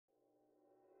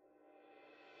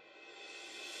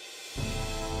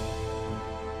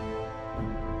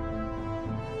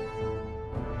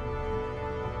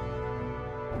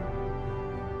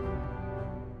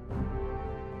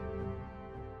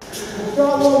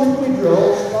start rolling with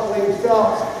drill, that way you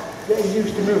start getting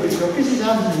used to moving. So kiss his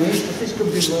hands and knees, because this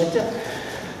comes in later.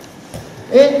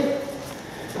 In,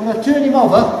 when I turn him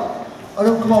over, I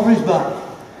don't come over his back.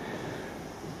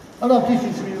 I know I'm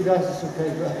teaching some of you guys, it's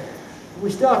okay, but we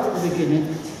start at the beginning,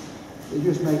 it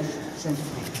just makes sense to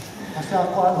me. I start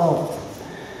quite low.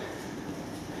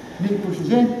 Knee pushes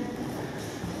in,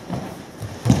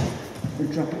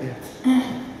 and trap it here.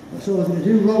 That's all I'm going to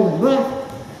do, roll his back,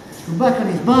 come back on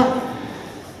his back.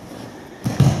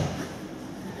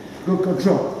 Good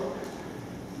control.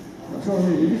 That's all I'm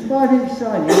going to do. Just 5 inch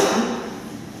side here.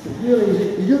 It's really easy.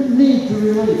 You don't need to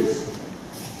release.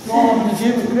 All I'm going to do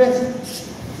with Chris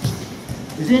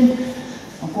is in,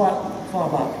 I'm quite far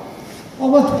back.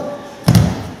 Over,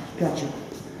 catch it.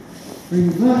 Bring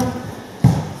it back,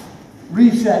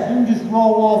 reset, don't just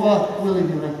roll over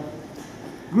willy-nilly.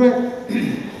 Grip.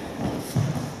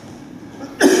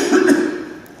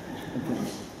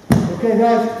 Okay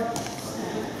guys,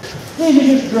 these are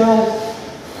just drills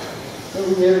that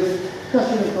we use.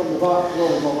 Catching it from the back,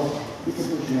 rolling over, you can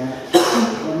push it out.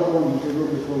 I'm not wanting to rub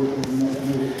before we can make a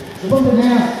move. So under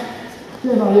now,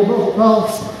 turn my elbow,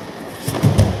 pulse.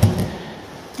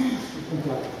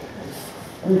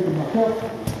 Open back up.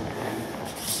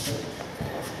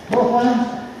 Both hands,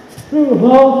 through the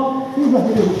ball, through back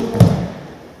to the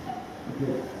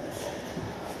okay.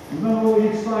 Remember what you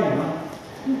Spider-Man?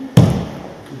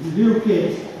 If you do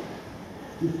kids,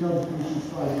 just don't finish in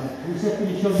Spider-Man. When you say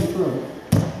finish on your front,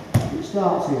 it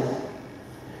starts here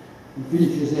and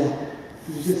finishes here.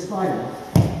 Because it's a Spider-Man.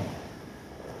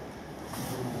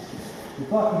 If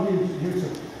I can use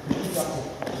it,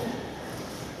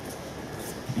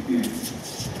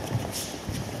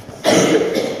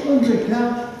 under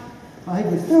couch, I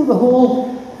think it's through the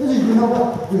hole, this is another,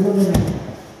 we're going to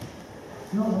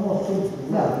not more simple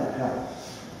than that.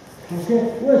 Okay,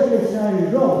 worst case scenario,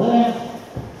 you roll there,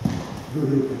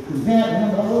 good, come down,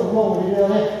 remember that little roll we did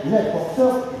earlier, your leg pops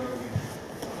up,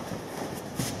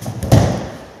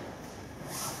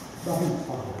 back into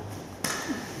fire.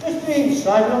 Just to each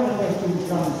side, we're not going to waste too much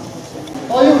time.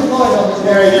 I'll use mine on this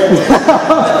area.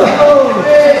 Oh,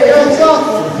 hey, what's up?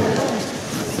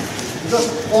 Just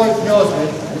point knows me.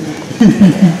 The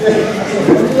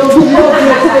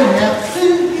obvious thing, yeah.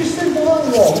 Just simple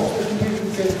little ones that you can use,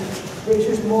 but it's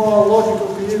just more logical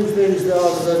to use these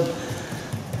rather than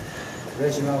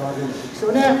racing around like this. So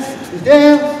now, he's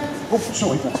down. Oh,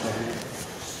 sorry, that's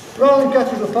right. Rolling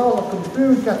catches the foul, that comes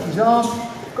through and catches his arm.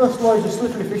 Because Lloyd's a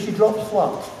slippery fish, he drops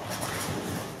flat.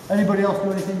 Anybody else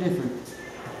do anything different?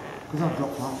 Because I've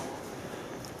dropped flat.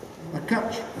 I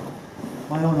catch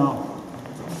my own arm.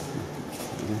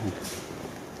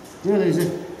 Really easy.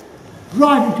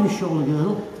 Drive into his shoulder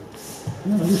girdle,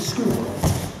 and then I just scoop.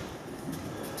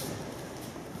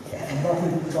 And back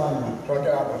into the Spider-Man. Try and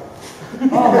get out there.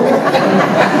 Oh,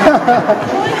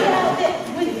 Try and get out there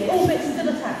with all bits still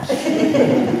attached.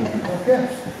 okay.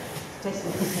 So,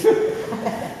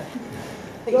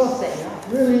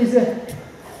 really easy.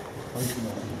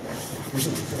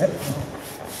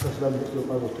 Because then it's not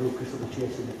level 2 because I'll be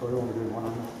chasing before I only do one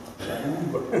hand.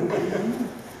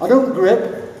 I don't grip.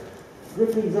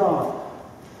 Gripping's hard.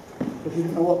 Because you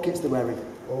don't know what kits they're wearing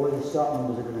or where the start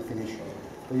numbers are going to finish.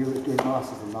 For you it's doing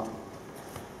masters than that.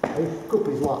 I cup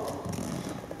his lap.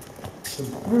 So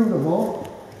through the hole.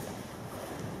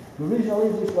 The reason I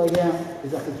leave this leg out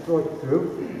is I can throw it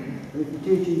through. And if you're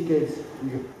teaching kids,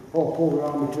 you all pull their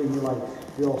arm between your legs,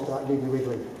 they all start giggly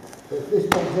wiggling. But if this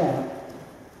comes out,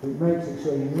 it makes it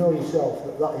so you know yourself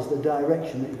that that is the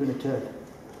direction that you're going to turn.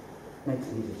 Makes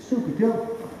it easy. Scoop it up,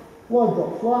 wide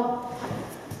drop flat.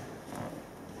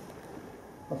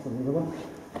 That's another one.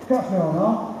 Catch me on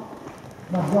arm.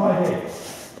 Now drive in.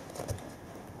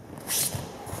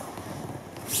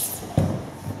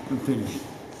 And finish.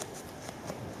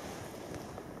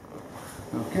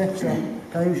 Okay, so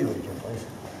can I use your jump, please?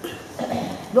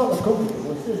 Not as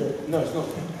comfortable, is it? No, it's not.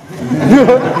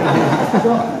 So,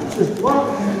 just flat,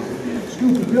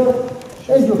 scoop it up,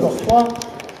 angel drop flat.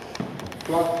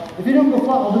 Flat. If you don't go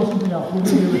flat, I'll do something else. We'll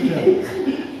do the return.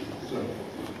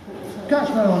 Catch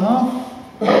my own arm,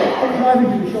 drive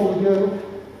into the shoulder girdle,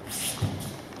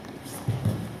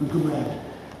 and come round.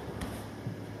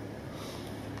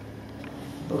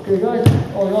 Okay, guys,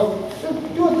 all you got.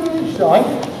 Do it through each side.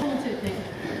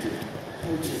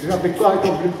 You're going to be quite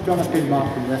confident trying to pin mark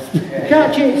from there.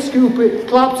 Catch it, scoop it,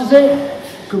 collapses it,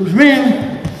 comes round,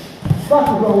 back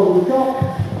and roll over the top,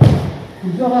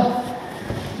 comes over,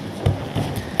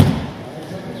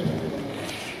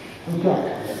 and back.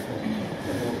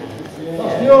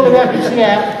 That's the only way I can see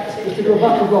out, is to go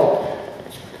back and go.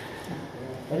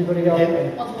 Anybody else?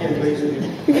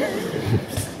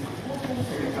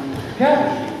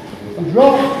 catch, and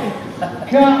drop,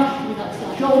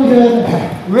 catch, shoulder,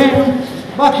 ring,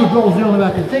 backward roll's the only way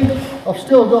I can think. I've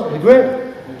still got the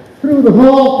grip, through the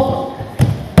hole,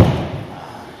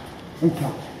 and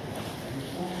catch.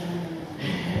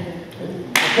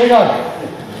 Okay guys.